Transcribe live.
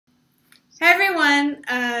Hey everyone,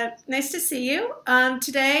 nice to see you.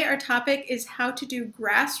 Today our topic is how to do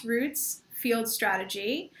grassroots field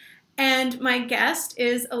strategy, and my guest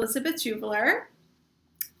is Elizabeth Juviler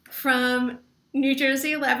from New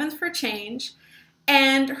Jersey 11th for Change,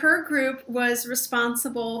 and her group was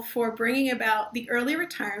responsible for bringing about the early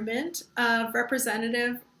retirement of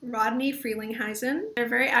Representative Rodney Frelinghuysen. They're a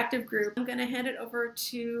very active group. I'm going to hand it over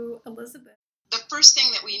to Elizabeth. The first thing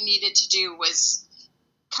that we needed to do was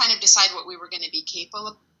kind of decide what we were going to be capable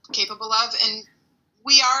of. And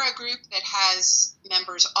we are a group that has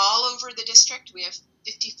members all over the district. We have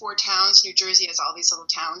 54 towns. New Jersey has all these little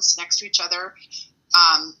towns next to each other.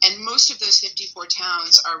 And most of those 54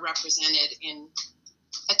 towns are represented in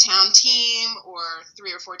a town team or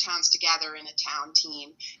 3 or 4 towns together in a town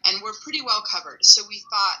team. And we're pretty well covered. So we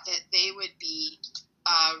thought that they would be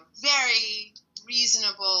a very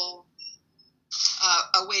reasonable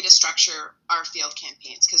a way to structure our field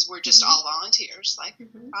campaigns, because we're just all volunteers, like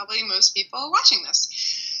probably most people watching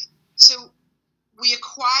this. So we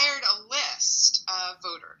acquired a list of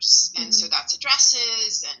voters, and so that's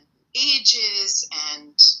addresses and ages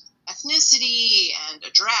and ethnicity and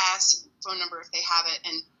address and phone number if they have it,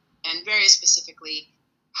 and very specifically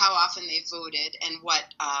how often they voted and what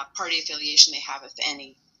party affiliation they have, if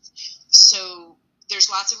any. So there's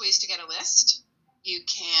lots of ways to get a list. You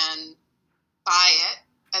can buy it,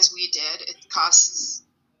 as we did. It costs,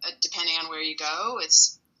 depending on where you go,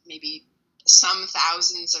 it's maybe some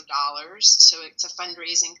thousands of dollars. So it's a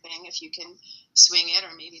fundraising thing if you can swing it,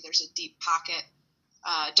 or maybe there's a deep pocket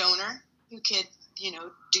donor who could,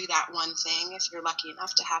 do that one thing if you're lucky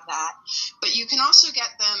enough to have that. But you can also get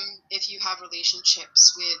them if you have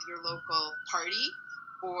relationships with your local party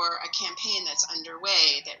or a campaign that's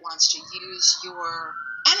underway that wants to use your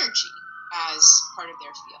energy as part of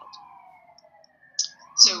their field.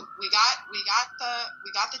 So we got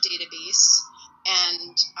the database,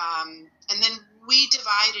 and then we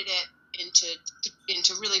divided it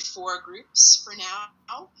into really 4 groups for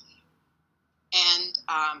now. And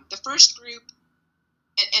the first group,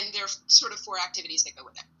 and there are sort of 4 activities that go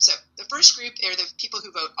with it. So the first group are the people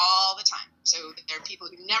who vote all the time. So they're people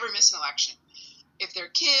who never miss an election. If they're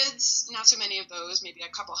kids, not so many of those, maybe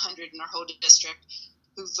a couple hundred in our whole district,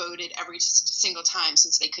 who voted every single time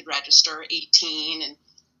since they could register, 18 and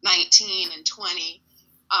 19 and 20,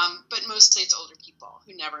 but mostly it's older people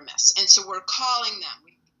who never miss. And so we're calling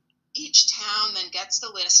them. Each town then gets the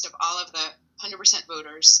list of all of the 100%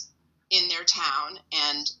 voters in their town,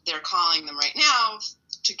 and they're calling them right now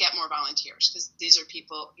to get more volunteers, because these are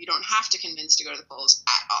people you don't have to convince to go to the polls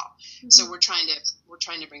at all. So we're trying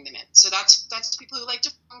to bring them in. So that's people who like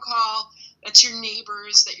to phone call. That's your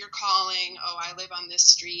neighbors that you're calling. Oh, I live on this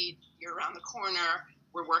street. You're around the corner.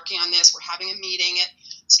 We're working on this. We're having a meeting at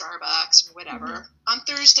Starbucks or whatever. On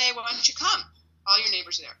Thursday, why don't you come? All your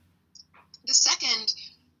neighbors are there. The second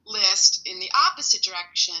list in the opposite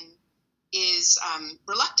direction is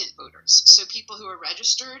reluctant voters. So people who are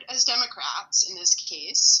registered as Democrats, in this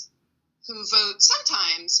case, who vote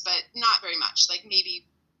sometimes, but not very much, like maybe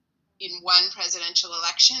in one presidential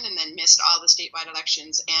election and then missed all the statewide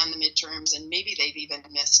elections and the midterms, and maybe they've even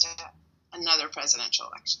missed another presidential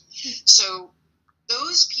election. So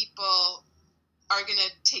those people are going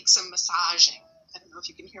to take some massaging. I don't know if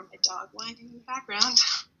you can hear my dog whining in the background.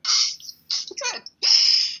 Good.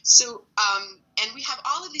 So, and we have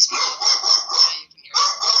all of these people. Yeah, you can hear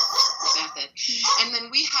it. Method. And then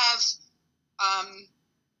we have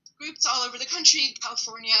groups all over the country,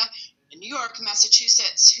 California, New York,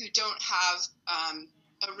 Massachusetts, who don't have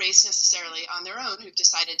a race necessarily on their own, who've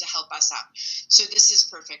decided to help us out. So this is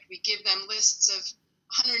perfect. We give them lists of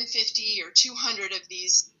 150 or 200 of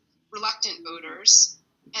these reluctant voters,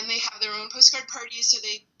 and they have their own postcard parties, so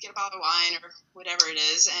they get a bottle of wine or whatever it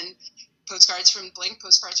is, and blank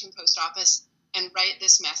postcards from the post office, and write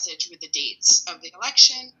this message with the dates of the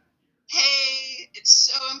election. Hey, it's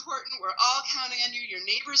so important. We're all counting on you. Your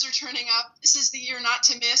neighbors are turning up. This is the year not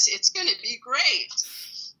to miss. It's going to be great.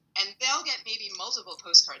 And they'll get maybe multiple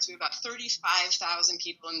postcards. We have about 35,000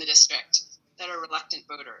 people in the district that are reluctant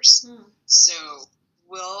voters. So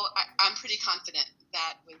I'm pretty confident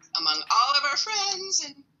that among all of our friends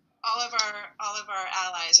and all of our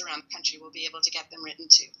allies around the country, we'll be able to get them written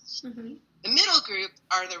to. The middle group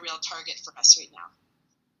are the real target for us right now.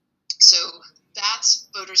 So that's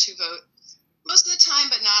voters who vote most of the time,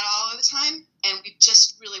 but not all of the time. And we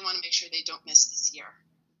just really want to make sure they don't miss this year.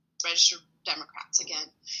 Registered Democrats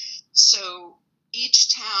again. So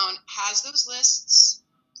each town has those lists,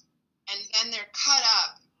 and then they're cut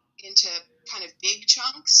up into kind of big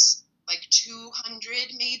chunks, like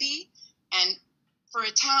 200 maybe. And for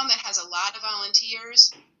a town that has a lot of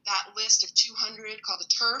volunteers, that list of 200 called a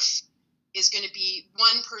turf is going to be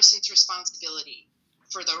one person's responsibility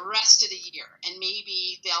for the rest of the year. And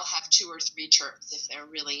maybe they'll have 2 or 3 turfs if they're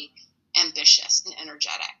really ambitious and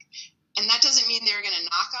energetic. And that doesn't mean they're going to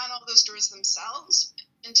knock on all those doors themselves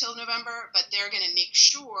until November, but they're going to make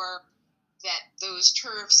sure that those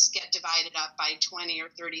turfs get divided up by 20 or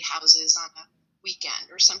 30 houses on a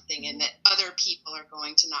weekend or something, and that other people are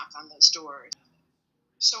going to knock on those doors.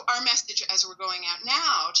 So our message as we're going out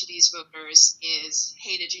now to these voters is,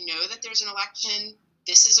 hey, did you know that there's an election?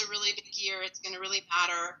 This is a really big year. It's going to really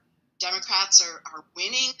matter. Democrats are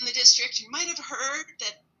winning in the district. You might have heard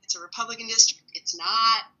that it's a Republican district. It's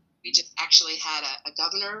not. We just actually had a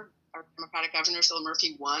governor, our Democratic governor, Phil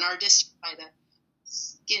Murphy, won our district by the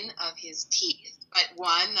skin of his teeth, but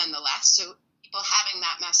won nonetheless. So people having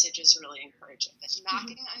that message is really encouraging. That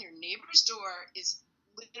knocking on your neighbor's door is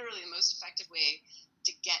literally the most effective way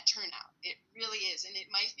to get turnout. It really is. And it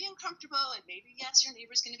might be uncomfortable, and maybe, yes, your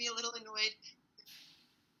neighbor's going to be a little annoyed.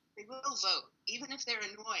 They will vote. Even if they're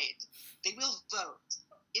annoyed, they will vote.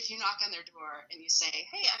 If you knock on their door and you say,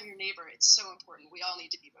 hey, I'm your neighbor, it's so important. We all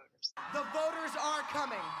need to be voters. The voters are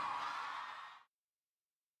coming.